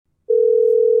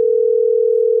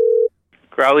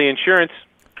Crowley Insurance.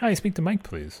 Hi, speak to Mike,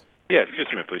 please. Yeah,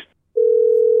 just a minute, please.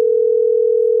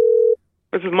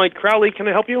 This is Mike Crowley. Can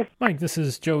I help you? Mike, this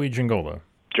is Joey Giangola.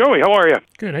 Joey, how are you?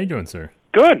 Good, how you doing, sir?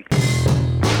 Good.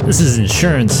 This is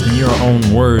insurance in your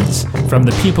own words from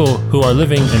the people who are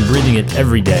living and breathing it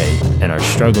every day and are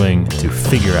struggling to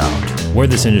figure out where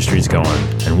this industry is going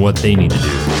and what they need to do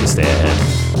to stay ahead.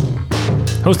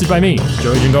 Hosted by me,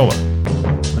 Joey Giangola.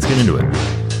 Let's get into it.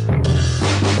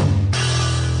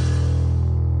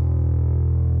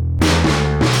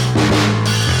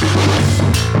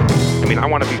 I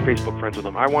want to be Facebook friends with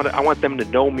them. I want them to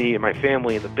know me and my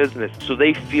family and the business, so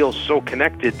they feel so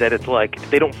connected that it's like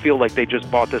they don't feel like they just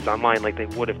bought this online like they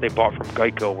would if they bought from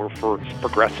Geico or for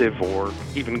Progressive or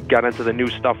even got into the new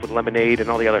stuff with Lemonade and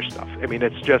all the other stuff. I mean,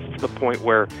 it's just the point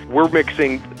where we're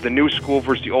mixing the new school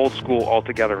versus the old school all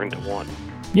together into one.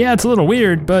 Yeah, it's a little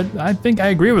weird, but I think I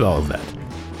agree with all of that.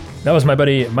 That was my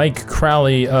buddy Mike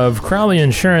Crowley of Crowley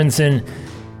Insurance in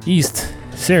East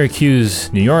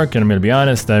Syracuse, New York, and I'm going to be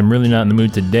honest, I'm really not in the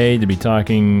mood today to be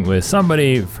talking with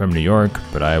somebody from New York,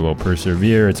 but I will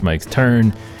persevere. It's Mike's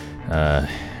turn.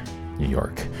 New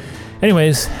York.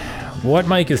 Anyways, what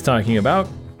Mike is talking about,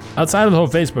 outside of the whole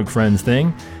Facebook friends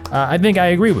thing, I think I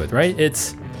agree with, right?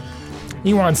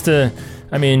 He wants to,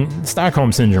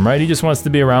 Stockholm syndrome, right? He just wants to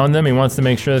be around them. He wants to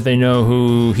make sure that they know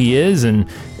who he is and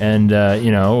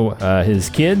his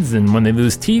kids and when they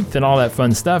lose teeth and all that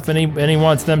fun stuff. And he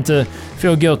wants them to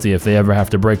feel guilty if they ever have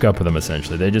to break up with him.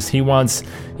 Essentially, he wants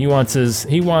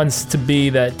to be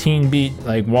that teen beat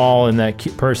like wall in that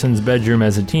person's bedroom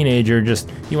as a teenager.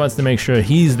 He wants to make sure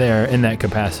he's there in that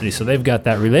capacity. So they've got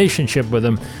that relationship with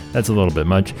him. That's a little bit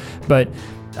much, but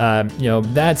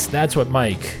that's what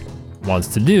Mike wants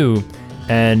to do.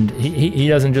 And he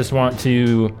doesn't just want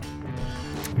to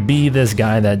be this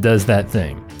guy that does that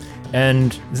thing.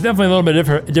 And it's definitely a little bit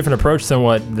different approach than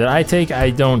what that I take.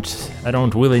 I don't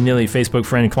willy-nilly Facebook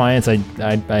friend clients. I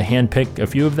handpick a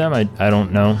few of them. I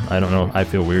don't know. I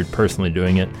feel weird personally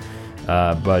doing it.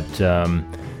 But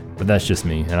that's just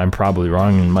me. And I'm probably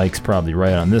wrong, and Mike's probably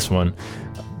right on this one.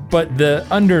 But the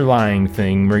underlying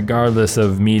thing, regardless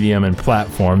of medium and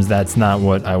platforms, that's not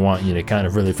what I want you to kind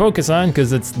of really focus on,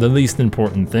 because it's the least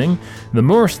important thing. The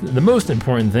most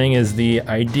important thing is the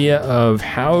idea of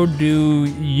how do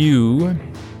you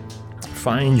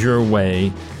find your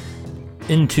way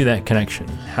into that connection?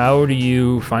 How do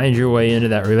you find your way into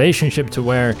that relationship to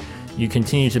where you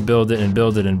continue to build it and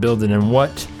build it and build it? And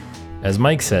what, as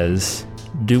Mike says,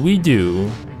 do we do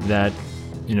that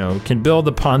can build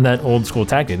upon that old school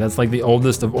tactic? That's like the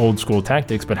oldest of old school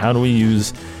tactics, but how do we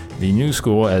use the new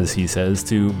school, as he says,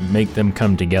 to make them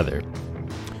come together?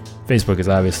 Facebook is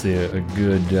obviously a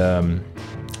good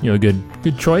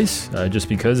choice, just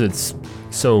because it's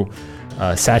so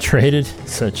saturated,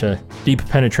 such a deep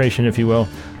penetration, if you will,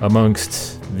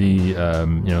 amongst the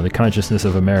the consciousness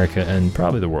of America and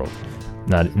probably the world.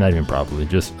 Not even probably,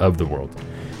 just of the world.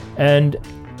 And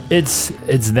it's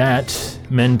that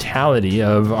mentality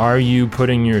of, are you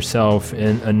putting yourself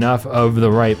in enough of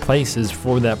the right places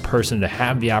for that person to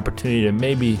have the opportunity to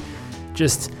maybe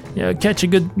just catch you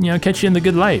in the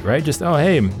good light, right? Just, oh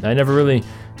hey, I never really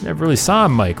saw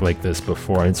Mike like this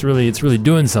before. It's really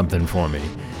doing something for me.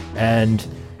 And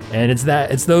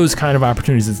it's those kind of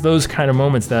opportunities, it's those kind of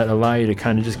moments that allow you to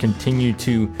kind of just continue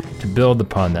to build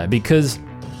upon that. Because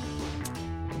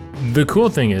the cool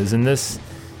thing is, and this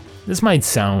might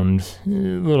sound a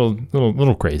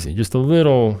little crazy, just a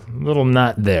little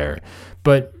not there,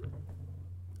 but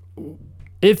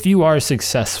if you are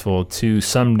successful to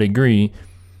some degree,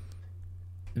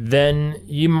 then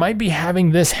you might be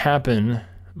having this happen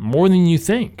more than you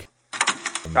think.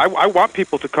 I want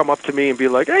people to come up to me and be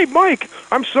like, "Hey, Mike,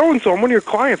 I'm so-and-so. I'm one of your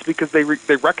clients," because they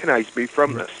recognize me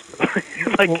from this.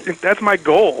 That's my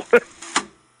goal.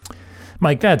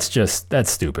 Mike, that's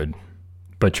stupid.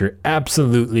 But you're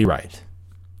absolutely right.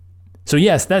 So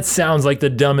yes, that sounds like the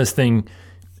dumbest thing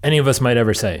any of us might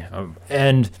ever say.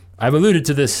 And I've alluded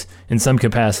to this in some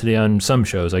capacity on some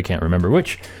shows, I can't remember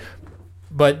which.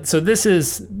 But so this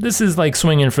is like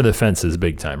swinging for the fences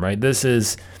big time, right? This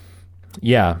is,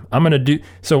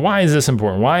 so why is this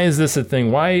important? Why is this a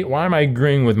thing? Why am I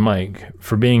agreeing with Mike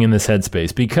for being in this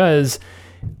headspace? Because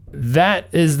that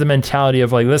is the mentality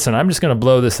of like, listen, I'm just going to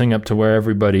blow this thing up to where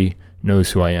everybody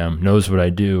knows who I am, knows what I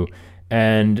do,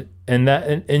 and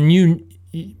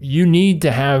you need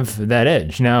to have that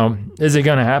edge. Now, is it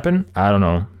going to happen? I don't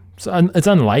know. It's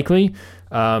unlikely.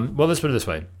 Well, let's put it this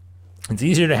way: it's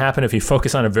easier to happen if you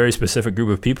focus on a very specific group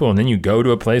of people, and then you go to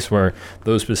a place where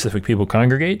those specific people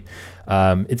congregate.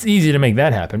 It's easy to make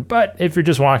that happen, but if you're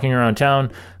just walking around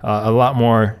town, a lot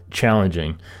more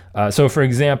challenging. So, for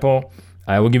example,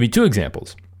 I will give you two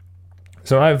examples.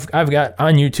 So I've got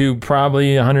on YouTube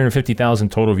probably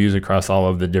 150,000 total views across all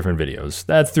of the different videos.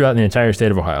 That's throughout the entire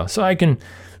state of Ohio. So I can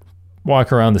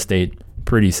walk around the state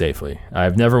pretty safely.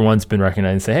 I've never once been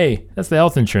recognized and say, hey, that's the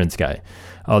health insurance guy.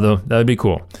 Although that would be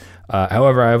cool.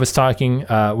 However, I was talking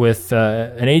with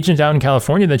an agent out in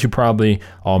California that you probably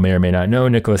all may or may not know,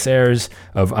 Nicholas Ayers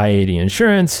of I-80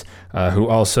 Insurance, who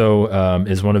also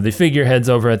is one of the figureheads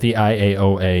over at the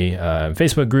IAOA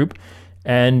Facebook group.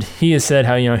 And he has said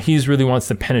how, he's really wants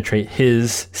to penetrate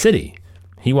his city.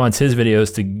 He wants his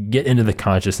videos to get into the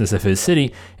consciousness of his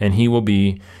city, and he will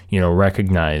be,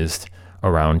 recognized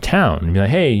around town and be like,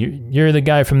 hey, you're the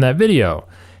guy from that video.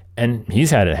 And he's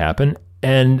had it happen.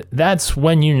 And that's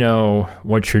when you know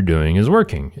what you're doing is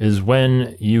working, is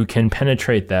when you can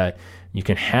penetrate that, you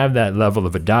can have that level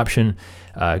of adoption,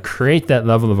 create that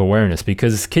level of awareness,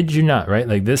 because kid you not, right?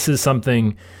 Like this is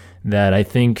something that I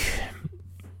think,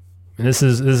 this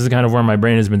is kind of where my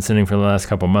brain has been sitting for the last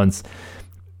couple months.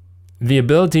 The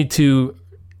ability to,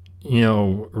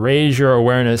 raise your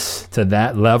awareness to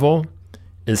that level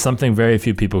is something very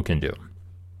few people can do.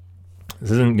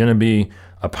 This isn't going to be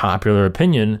a popular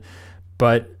opinion,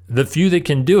 but the few that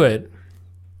can do it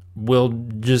will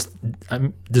just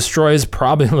destroy is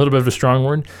probably a little bit of a strong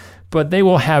word, but they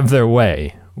will have their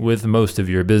way with most of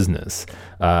your business,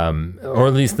 or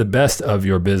at least the best of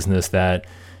your business that,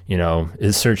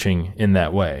 is searching in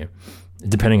that way,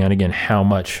 depending on, again, how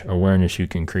much awareness you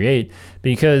can create,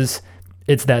 because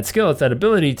it's that skill, it's that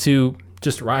ability to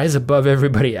just rise above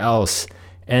everybody else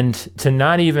and to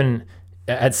not even,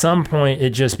 at some point, it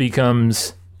just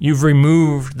becomes, you've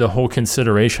removed the whole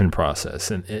consideration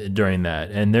process during that.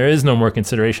 And there is no more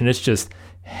consideration. It's just,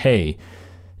 hey,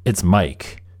 it's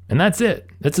Mike. And that's it.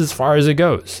 That's as far as it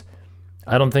goes.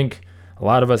 I don't think a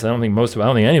lot of us, I don't think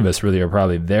any of us really are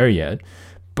probably there yet.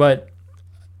 But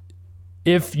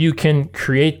if you can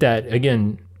create that,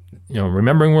 again,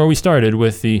 remembering where we started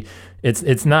with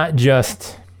it's not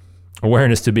just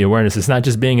awareness to be awareness. It's not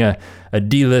just being a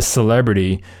D-list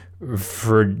celebrity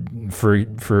for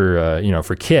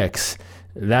kicks.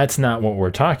 That's not what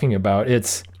we're talking about.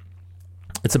 It's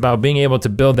about being able to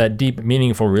build that deep,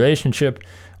 meaningful relationship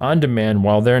on demand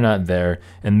while they're not there,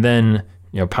 and then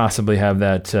possibly have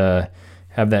that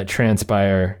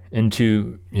transpire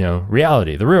into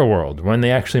reality, the real world, when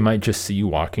they actually might just see you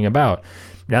walking about.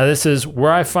 Now, this is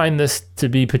where I find this to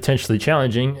be potentially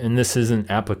challenging, and this isn't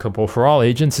applicable for all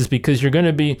agents, is because you're going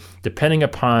to be depending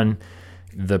upon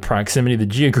the proximity, the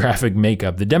geographic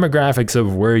makeup, the demographics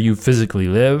of where you physically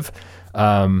live.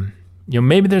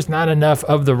 Maybe there's not enough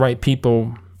of the right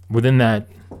people within that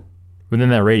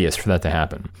radius for that to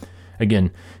happen.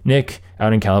 Again, Nick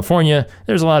out in California,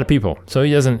 there's a lot of people, so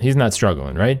he's not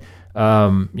struggling, right?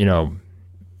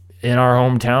 In our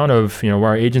hometown of where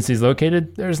our agency is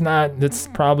located, it's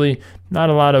probably not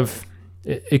a lot of.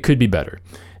 It could be better.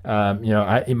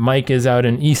 Mike is out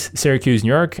in East Syracuse,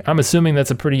 New York. I'm assuming that's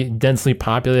a pretty densely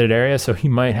populated area, so he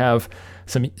might have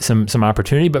some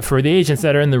opportunity. But for the agents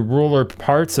that are in the rural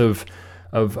parts of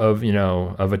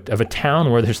a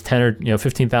town where there's 10 or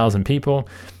 15,000 people,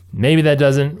 maybe that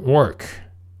doesn't work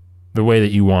the way that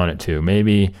you want it to.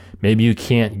 Maybe you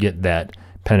can't get that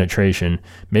penetration.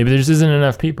 Maybe there just isn't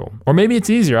enough people, or maybe it's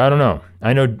easier. I don't know.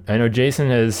 I know Jason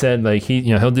has said like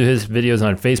he'll do his videos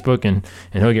on Facebook and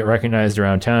he'll get recognized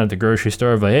around town at the grocery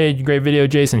store of like, hey, great video,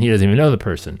 Jason. He doesn't even know the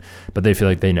person, but they feel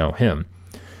like they know him.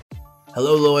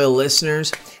 Hello, loyal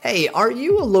listeners. Hey, are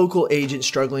you a local agent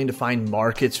struggling to find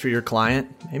markets for your client?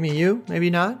 Maybe you, maybe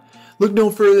not. Look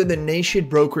no further than Nation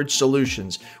Brokerage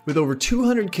Solutions. With over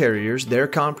 200 carriers, their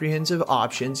comprehensive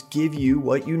options give you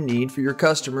what you need for your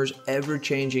customers'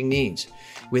 ever-changing needs.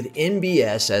 With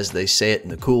NBS, as they say it in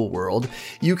the cool world,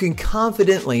 you can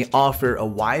confidently offer a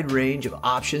wide range of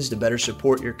options to better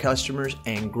support your customers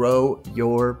and grow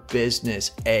your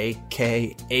business,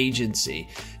 aka agency.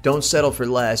 Don't settle for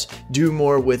less. Do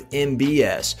more with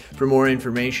NBS. For more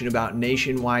information about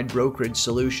nationwide brokerage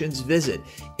solutions, visit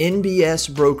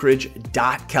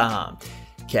nbsbrokerage.com.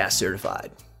 CAS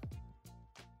certified.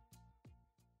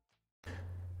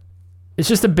 It's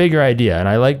just a bigger idea, and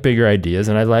I like bigger ideas,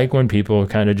 and I like when people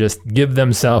kind of just give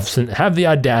themselves and have the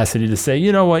audacity to say,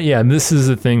 you know what, yeah, this is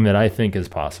a thing that I think is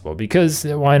possible. Because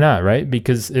why not, right?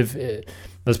 Because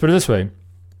let's put it this way,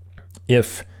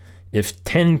 if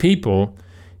 10 people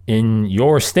in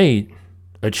your state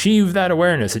achieve that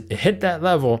awareness, hit that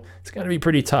level, it's going to be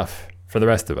pretty tough for the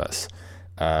rest of us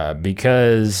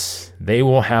because they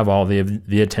will have all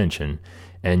the attention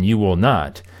and you will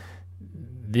not.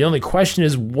 The only question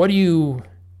is, what do you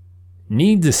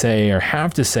need to say or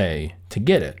have to say to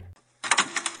get it?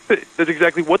 That's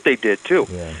exactly what they did, too.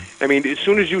 Yeah. I mean, as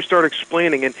soon as you start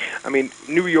explaining, and I mean,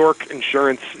 New York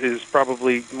insurance is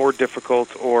probably more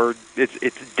difficult, or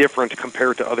it's different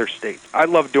compared to other states. I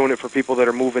love doing it for people that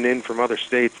are moving in from other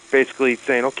states, basically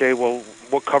saying, okay, well,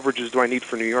 what coverages do I need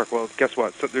for New York? Well, guess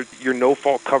what? So your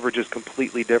no-fault coverage is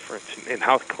completely different, and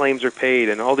how claims are paid,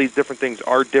 and all these different things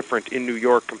are different in New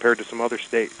York compared to some other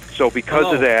states. So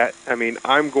because of that, I mean,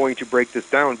 I'm going to break this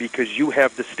down because you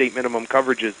have the state minimum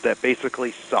coverages that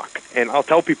basically suck. And I'll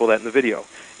tell people that in the video.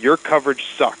 Your coverage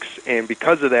sucks, and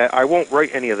because of that, I won't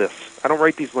write any of this. I don't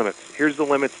write these limits. Here's the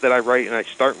limits that I write and I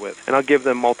start with, and I'll give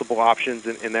them multiple options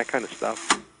and that kind of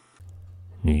stuff.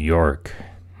 New York.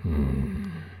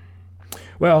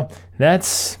 Well,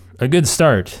 that's a good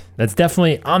start. That's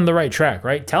definitely on the right track,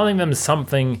 right? Telling them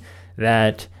something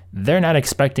that they're not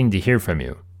expecting to hear from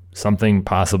you. Something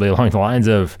possibly along the lines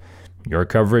of, your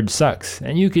coverage sucks.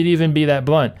 And you could even be that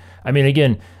blunt. I mean,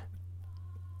 again,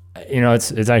 you know,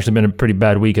 it's actually been a pretty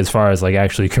bad week as far as like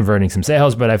actually converting some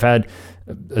sales, but I've had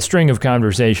a string of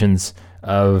conversations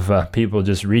of people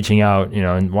just reaching out, you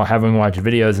know, and having watched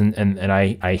videos, and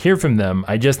I hear from them.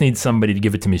 I just need somebody to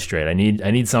give it to me straight. I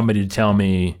need somebody to tell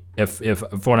me if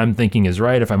what I'm thinking is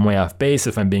right, if I'm way off base,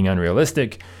 if I'm being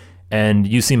unrealistic, and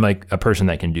you seem like a person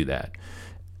that can do that.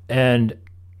 And,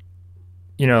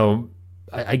 you know,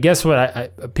 I guess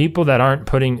what people that aren't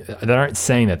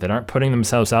saying that aren't putting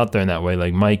themselves out there in that way,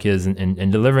 like Mike is,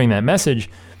 and delivering that message,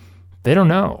 they don't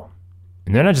know.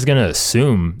 And they're not just going to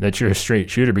assume that you're a straight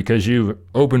shooter because you've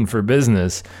opened for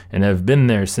business and have been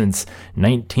there since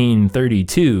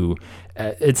 1932.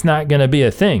 It's not going to be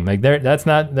a thing. Like they're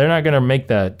not going to make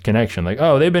that connection. Like,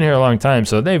 oh, they've been here a long time,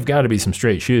 so they've got to be some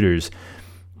straight shooters.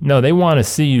 No, they want to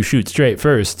see you shoot straight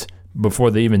first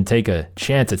before they even take a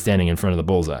chance at standing in front of the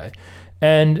bullseye.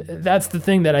 And that's the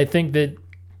thing that I think that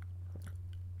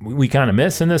we kind of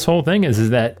miss in this whole thing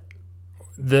is that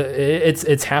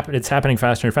it's happening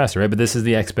faster and faster, right? But this is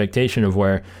the expectation of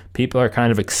where people are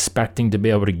kind of expecting to be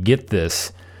able to get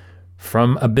this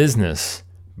from a business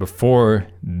before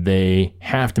they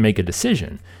have to make a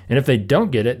decision. And if they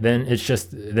don't get it, then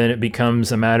it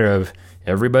becomes a matter of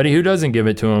everybody who doesn't give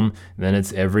it to them, then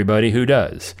it's everybody who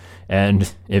does.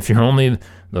 And if you're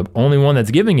the only one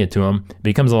that's giving it to them, it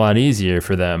becomes a lot easier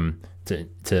for them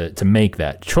to make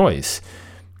that choice.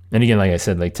 And again, like I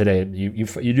said, like today, you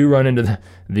do run into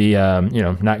the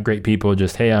not great people.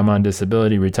 Just, hey, I'm on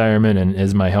disability, retirement, and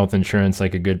is my health insurance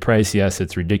like a good price? Yes,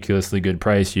 it's ridiculously good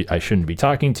price. I shouldn't be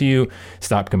talking to you.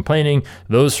 Stop complaining.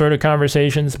 Those sort of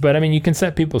conversations. But I mean, you can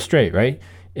set people straight, right?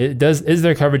 Is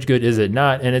their coverage good? Is it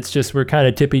not? And it's just we're kind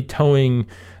of tippy-toeing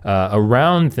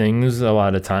around things a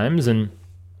lot of times. And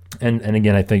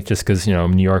again, I think just because, you know,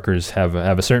 New Yorkers have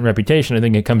a certain reputation, I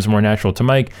think it comes more natural to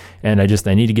Mike. And I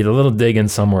need to get a little dig in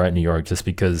somewhere at New York just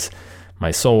because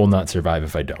my soul will not survive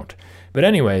if I don't. But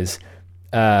anyways,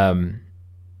 if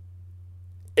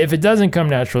it doesn't come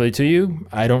naturally to you,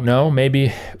 I don't know,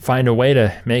 maybe find a way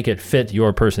to make it fit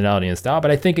your personality and style.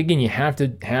 But I think, again, you have to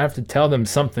tell them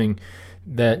something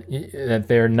that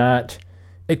they're not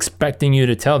expecting you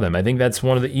to tell them. I think that's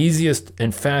one of the easiest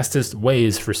and fastest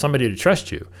ways for somebody to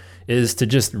trust you is to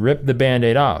just rip the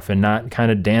Band-Aid off and not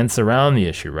kind of dance around the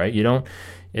issue, right?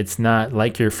 It's not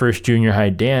like your first junior high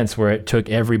dance where it took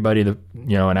everybody an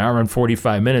hour and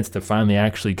 45 minutes to finally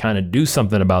actually kind of do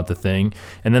something about the thing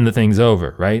and then the thing's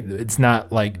over, right? It's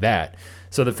not like that.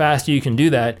 So the faster you can do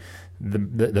that,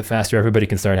 the faster everybody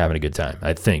can start having a good time,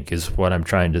 I think, is what I'm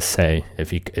trying to say.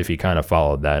 If you kind of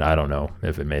followed that, I don't know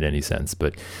if it made any sense,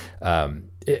 but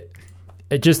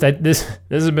this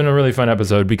has been a really fun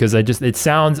episode because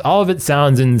all of it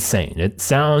sounds insane. It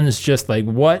sounds just like,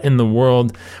 what in the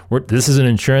world? This is an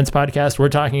insurance podcast. We're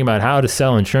talking about how to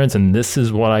sell insurance, and this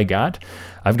is what I got.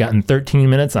 I've gotten 13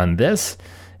 minutes on this,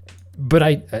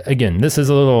 but this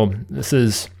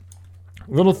is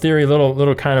little theory,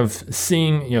 little kind of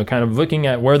seeing, kind of looking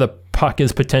at where the puck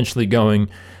is potentially going,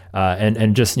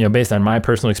 and just, based on my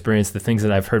personal experience, the things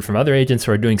that I've heard from other agents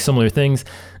who are doing similar things.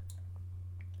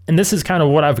 And this is kind of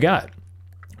what I've got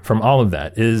from all of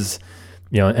that is,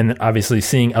 and obviously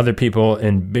seeing other people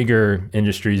in bigger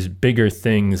industries, bigger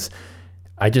things.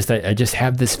 I just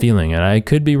have this feeling, and I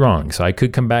could be wrong. So I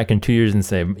could come back in 2 years and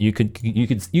say, you could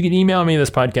email me this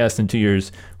podcast in 2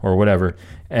 years or whatever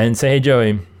and say, hey,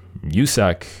 Joey, you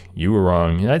suck. You were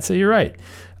wrong. And I'd say you're right.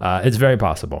 It's very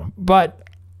possible. But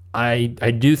I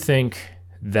do think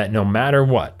that no matter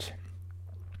what,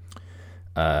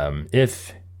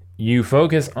 if you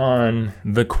focus on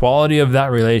the quality of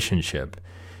that relationship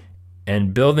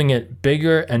and building it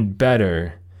bigger and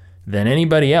better than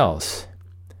anybody else,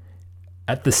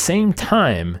 at the same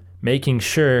time making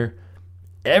sure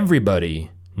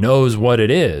everybody knows what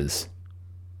it is,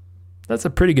 that's a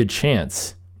pretty good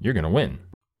chance you're going to win.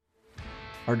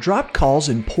 Are dropped calls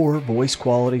and poor voice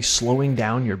quality slowing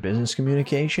down your business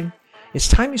communication? It's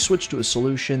time you switch to a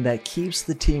solution that keeps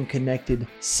the team connected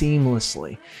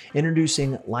seamlessly.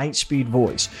 Introducing Lightspeed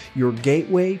Voice, your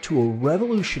gateway to a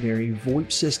revolutionary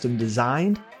VoIP system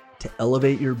designed to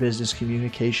elevate your business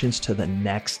communications to the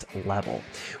next level.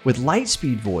 With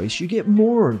Lightspeed Voice, you get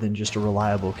more than just a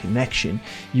reliable connection.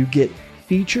 You get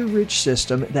feature-rich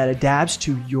system that adapts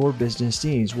to your business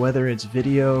needs, whether it's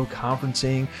video,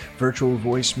 conferencing, virtual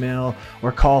voicemail,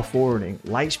 or call forwarding.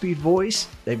 Lightspeed Voice,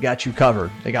 they've got you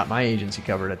covered. They got my agency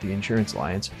covered at the Insurance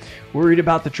Alliance. Worried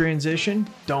about the transition?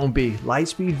 Don't be.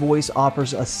 Lightspeed Voice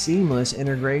offers a seamless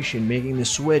integration, making the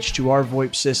switch to our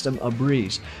VoIP system a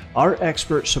breeze. Our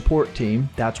expert support team,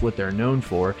 that's what they're known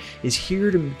for, is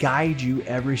here to guide you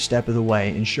every step of the way,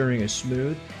 ensuring a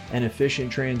smooth and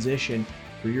efficient transition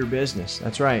for your business.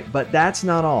 That's right. But that's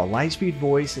not all. Lightspeed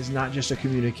Voice is not just a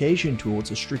communication tool. It's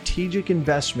a strategic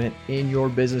investment in your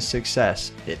business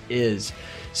success. It is.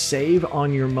 Save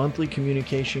on your monthly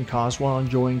communication costs while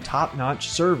enjoying top-notch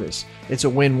service. It's a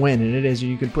win-win, and it is.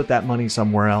 You can put that money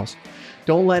somewhere else.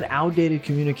 Don't let outdated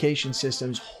communication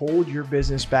systems hold your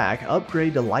business back.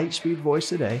 Upgrade to Lightspeed Voice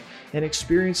today and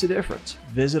experience the difference.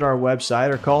 Visit our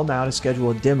website or call now to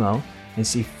schedule a demo and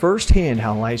see firsthand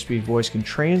how Lightspeed Voice can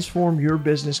transform your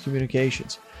business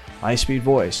communications. Lightspeed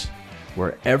Voice,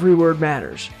 where every word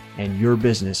matters and your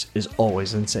business is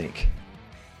always in sync.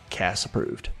 CAS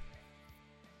approved.